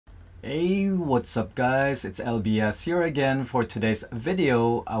Hey, what's up guys? It's LBS here again. For today's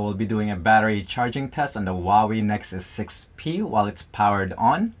video, I will be doing a battery charging test on the Huawei Nexus 6P while it's powered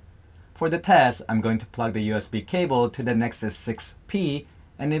on. For the test, I'm going to plug the USB cable to the Nexus 6P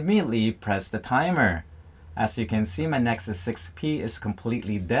and immediately press the timer. As you can see, my Nexus 6P is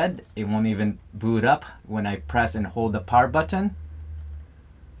completely dead. It won't even boot up when I press and hold the power button.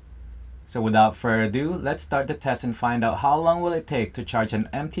 So without further ado, let's start the test and find out how long will it take to charge an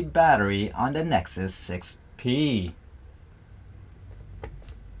empty battery on the Nexus 6P.